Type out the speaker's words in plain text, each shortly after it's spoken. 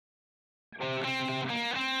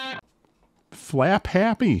Flap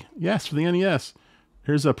Happy. Yes, for the NES.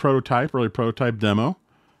 Here's a prototype, early prototype demo.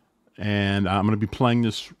 And I'm going to be playing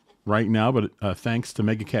this right now, but thanks to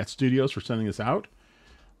Mega Cat Studios for sending this out.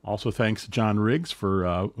 Also thanks to John Riggs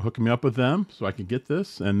for hooking me up with them so I could get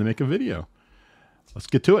this and to make a video. Let's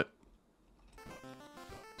get to it.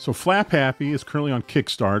 So Flap Happy is currently on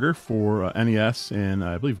Kickstarter for NES and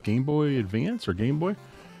I believe Game Boy Advance or Game Boy.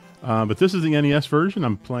 But this is the NES version.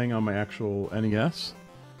 I'm playing on my actual NES.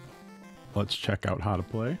 Let's check out how to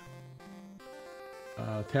play.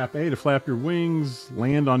 Tap A to flap your wings.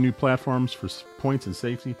 Land on new platforms for points and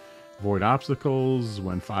safety. Avoid obstacles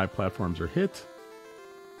when 5 platforms are hit.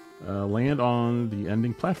 Land on the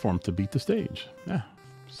ending platform to beat the stage. Yeah,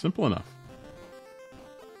 simple enough.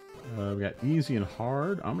 We got easy and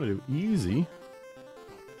hard. I'm going to do easy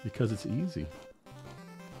because it's easy.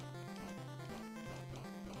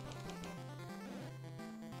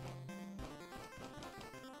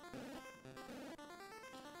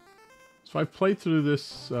 So I've played through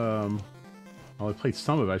this, well, I played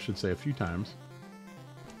some of it, I should say, a few times.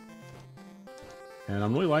 And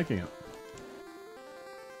I'm really liking it.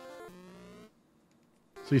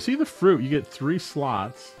 So you see the fruit, you get 3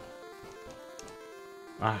 slots.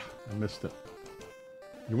 Ah, I missed it.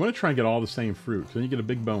 You want to try and get all the same fruit, so then you get a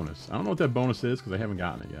big bonus. I don't know what that bonus is because I haven't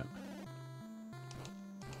gotten it yet.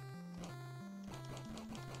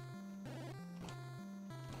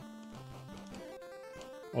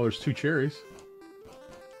 Oh, there's 2 cherries.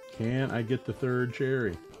 Can I get the 3rd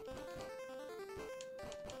cherry?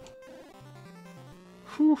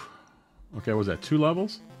 Whew. Okay, what was that 2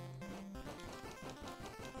 levels?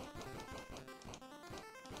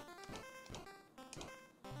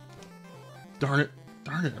 Darn it.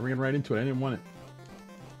 Darn it. I ran right into it. I didn't want it.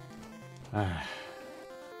 Ah.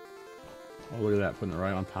 Oh, look at that. Putting it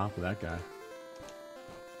right on top of that guy.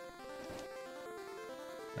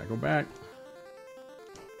 Gotta go back.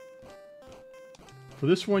 For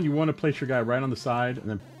this one, you want to place your guy right on the side and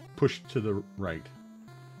then push to the right.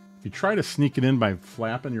 If you try to sneak it in by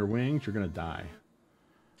flapping your wings, you're going to die.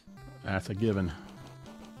 That's a given.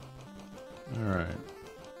 Alright.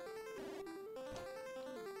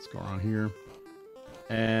 Let's go around here.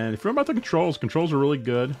 And if you're about the controls are really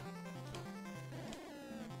good.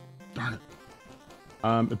 Darn it.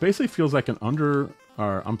 It basically feels like it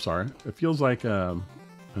feels like an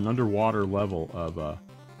underwater level of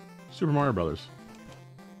Super Mario Brothers.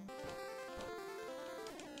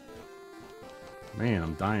 Man,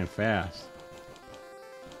 I'm dying fast.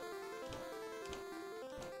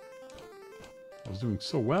 I was doing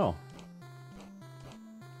so well.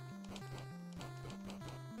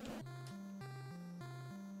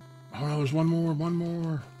 Oh no, there's one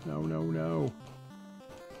more. No, no, no.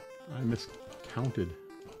 I miscounted.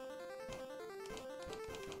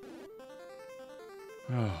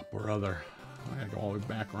 Oh, brother. I gotta go all the way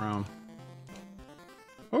back around.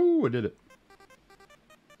 Oh, I did it.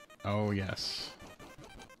 Oh, yes.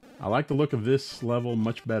 I like the look of this level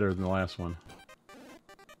much better than the last one.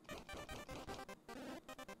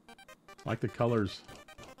 I like the colors.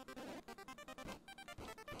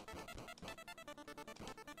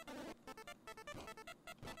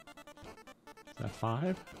 Is that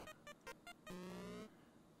 5?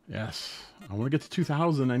 Yes. I want to get to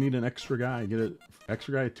 2,000. I need an extra guy. Get an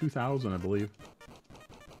extra guy at 2,000, I believe.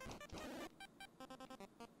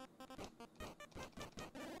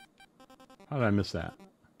 How did I miss that?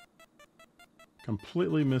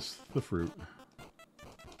 Completely missed the fruit.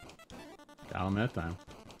 Got him that time.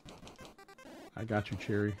 I got you,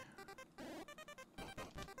 Cherry.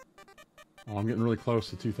 Oh, I'm getting really close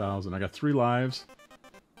to 2,000. I got 3 lives.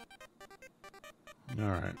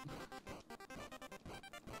 Alright.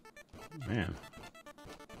 Man.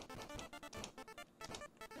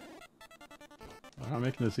 They're not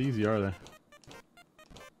making this easy, are they?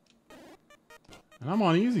 And I'm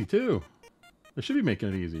on easy, too. They should be making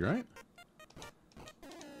it easy, right?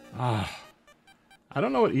 Ah. I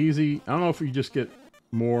don't know what easy... I don't know if you just get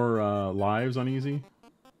more lives on easy,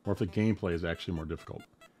 or if the gameplay is actually more difficult.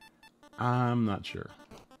 I'm not sure.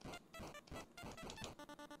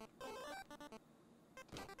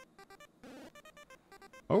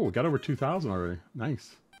 Oh, we got over 2,000 already.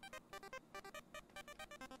 Nice.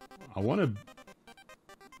 I want to...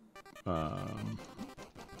 I'm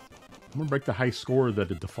going to break the high score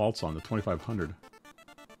that it defaults on, the 2,500.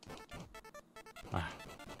 Ah.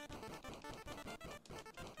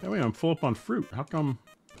 Hey, wait, I'm full up on fruit. How come...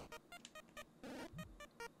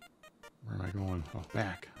 Where am I going? Oh,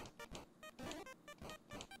 back.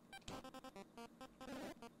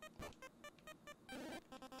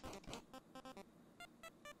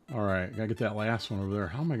 Alright, gotta get that last one over there.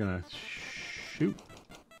 How am I gonna shoot?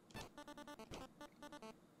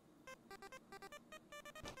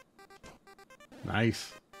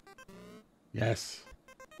 Nice. Yes.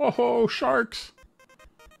 Oh, sharks.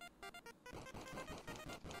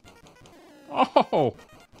 Oh,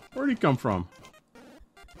 where'd he come from?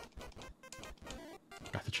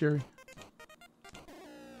 Got the cherry.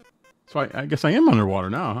 So I guess I am underwater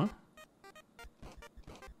now, huh?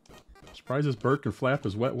 Surprised this bird can flap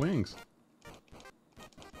his wet wings.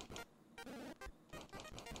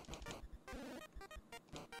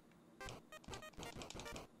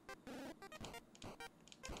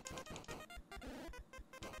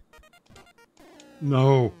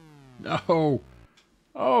 No. No.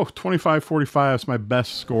 Oh, 25-45. That's my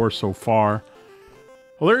best score so far.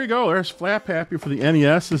 Well, there you go. There's Flap Happy for the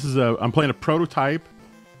NES. This is I'm playing a prototype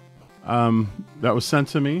that was sent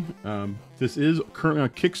to me. This is currently on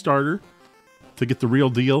Kickstarter to get the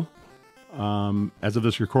real deal. As of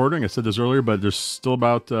this recording, I said this earlier, but there's still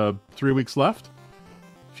about 3 weeks left.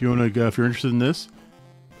 If you want to go, if you're interested in this,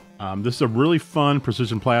 this is a really fun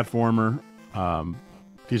precision platformer.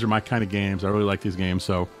 These are my kind of games. I really like these games.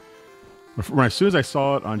 So as soon as I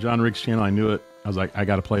saw it on John Riggs' channel, I knew it. I was like, I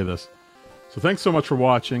got to play this. So thanks so much for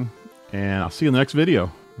watching, and I'll see you in the next video.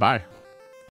 Bye.